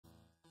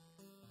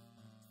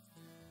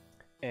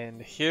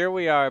And here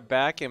we are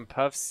back in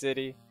Puff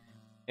City,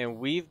 and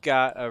we've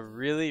got a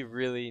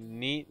really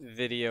neat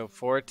video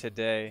for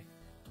today.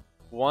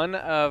 One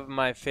of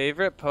my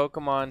favorite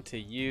Pokemon to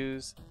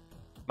use,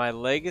 my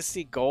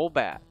Legacy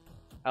Golbat.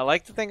 I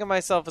like to think of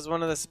myself as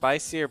one of the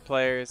spicier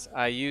players.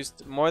 I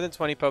used more than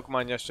 20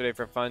 Pokemon yesterday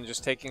for fun,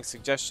 just taking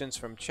suggestions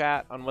from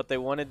chat on what they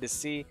wanted to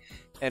see,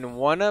 and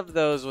one of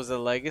those was a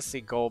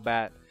Legacy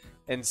Golbat,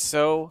 and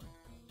so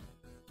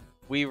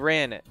we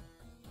ran it.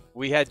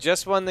 We had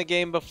just won the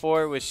game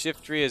before with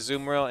Shiftry,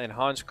 Azumarill, and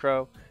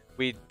Honchkrow.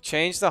 We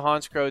changed the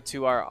Honchkrow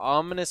to our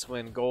Ominous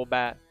Wind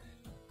Golbat,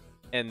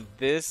 and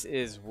this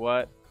is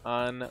what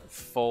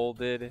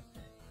unfolded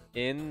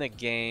in the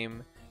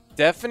game.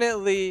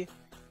 Definitely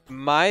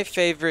my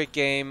favorite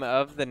game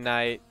of the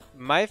night,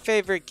 my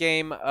favorite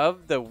game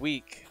of the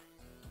week.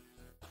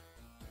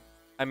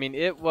 I mean,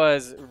 it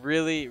was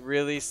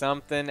really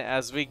something.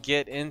 As we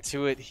get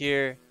into it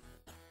here,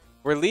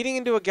 we're leading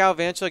into a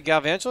Galvantula.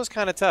 Galvantula is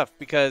kind of tough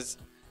because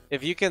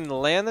if you can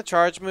land the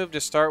charge move to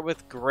start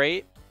with,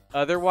 great.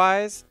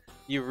 Otherwise,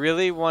 you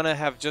really want to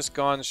have just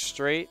gone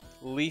straight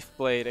Leaf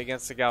Blade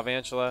against the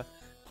Galvantula.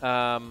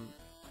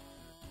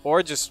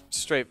 Or just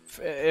straight.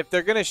 If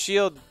they're going to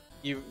shield,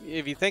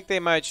 if you think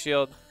they might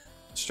shield,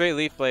 straight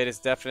Leaf Blade is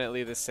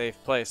definitely the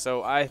safe play.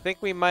 So I think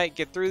we might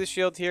get through the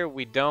shield here.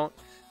 We don't.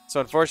 So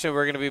unfortunately,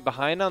 we're going to be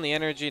behind on the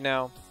energy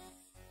now.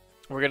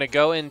 We're going to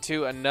go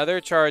into another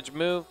charge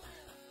move.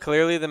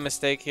 Clearly the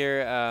mistake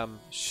here.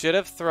 Should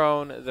have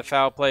thrown the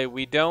foul play.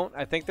 We don't.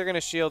 I think they're going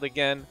to shield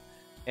again,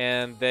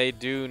 and they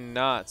do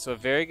not. So a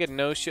very good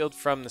no shield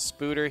from the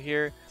Spooter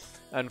here.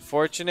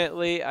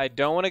 Unfortunately, I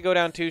don't want to go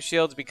down 2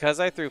 shields because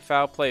I threw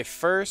foul play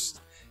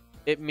first.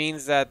 It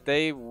means that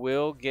they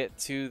will get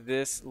to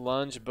this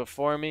lunge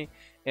before me,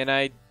 and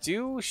I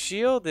do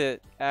shield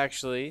it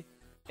actually.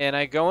 And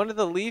I go into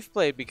the Leaf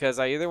Blade because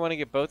I either want to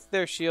get both of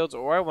their shields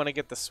or I want to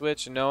get the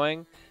switch,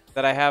 knowing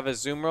that I have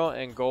Azumarill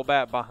and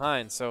Golbat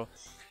behind. So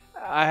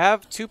I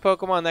have 2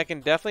 Pokemon that can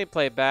definitely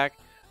play back.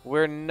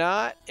 We're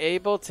not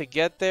able to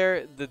get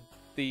there.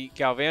 The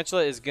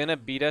Galvantula is going to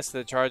beat us to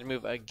the charge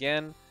move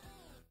again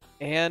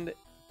and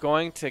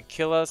going to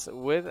kill us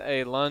with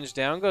a lunge.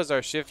 Down goes our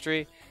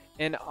Shiftry,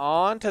 and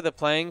onto the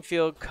playing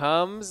field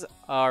comes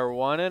our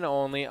one and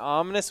only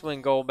Ominous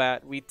Wind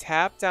Golbat. We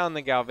tap down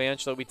the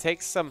Galvantula. We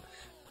take some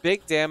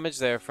big damage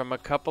there from a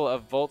couple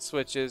of Volt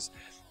Switches.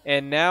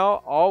 And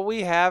now all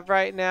we have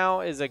right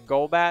now is a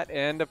Golbat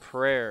and a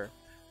prayer.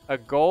 A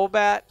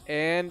Golbat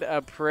and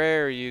a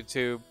prayer,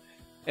 YouTube.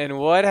 And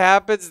what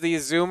happens? The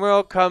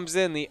Azumarill comes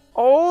in. The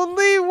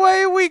only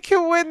way we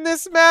can win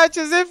this match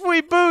is if we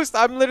boost.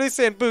 I'm literally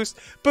saying boost.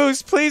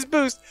 Boost. Please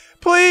boost.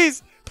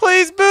 Please.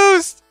 Please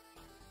boost.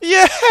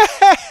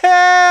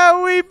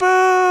 Yeah! We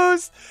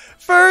boost.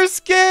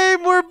 First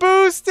game, we're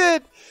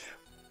boosted.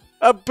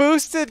 A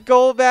boosted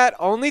Golbat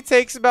only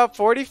takes about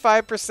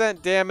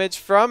 45% damage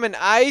from an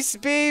Ice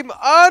Beam.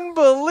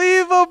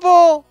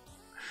 Unbelievable!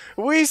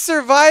 We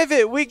survive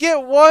it. We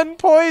get 1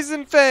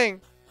 Poison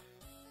Fang.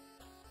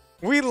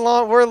 We're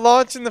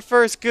launching the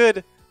first.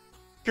 Good.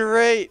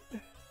 Great.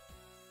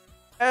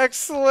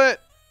 Excellent.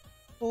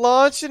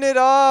 Launching it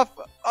off.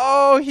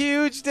 Oh,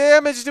 huge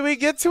damage. Do we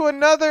get to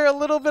another? A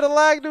little bit of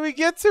lag. Do we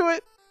get to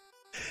it?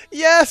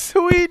 Yes,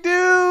 we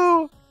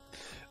do.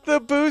 The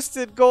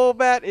boosted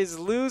Golbat is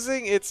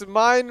losing its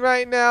mind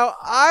right now.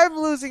 I'm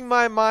losing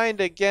my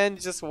mind again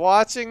just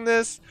watching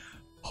this.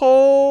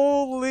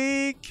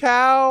 Holy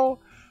cow.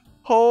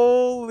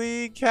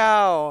 Holy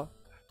cow.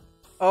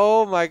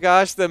 Oh my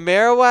gosh, the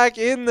Marowak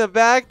in the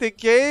back. The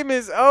game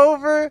is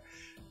over.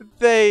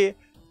 They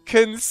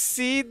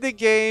concede the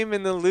game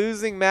in the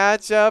losing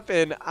matchup,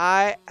 and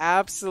I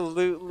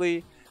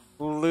absolutely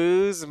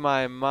lose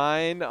my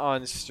mind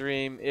on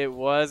stream. It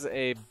was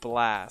a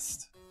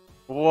blast.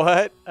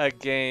 What a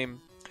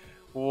game.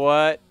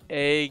 What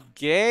a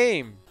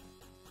game.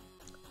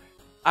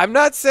 I'm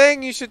not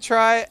saying you should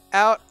try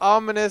out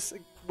Ominous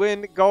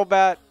Wind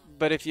Golbat,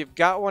 but if you've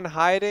got one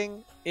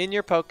hiding in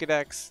your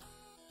Pokedex,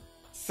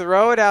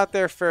 throw it out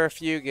there for a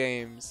few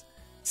games.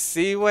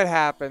 See what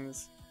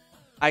happens.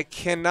 I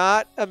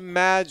cannot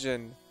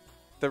imagine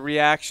the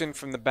reaction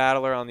from the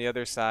battler on the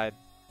other side.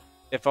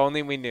 If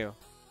only we knew.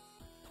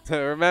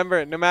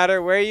 Remember, no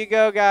matter where you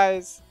go,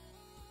 guys,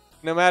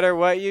 no matter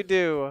what you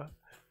do,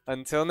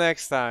 until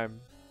next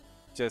time,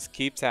 just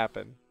keep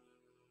tapping.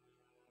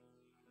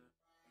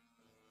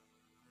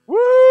 Woo!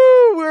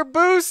 We're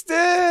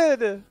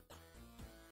boosted!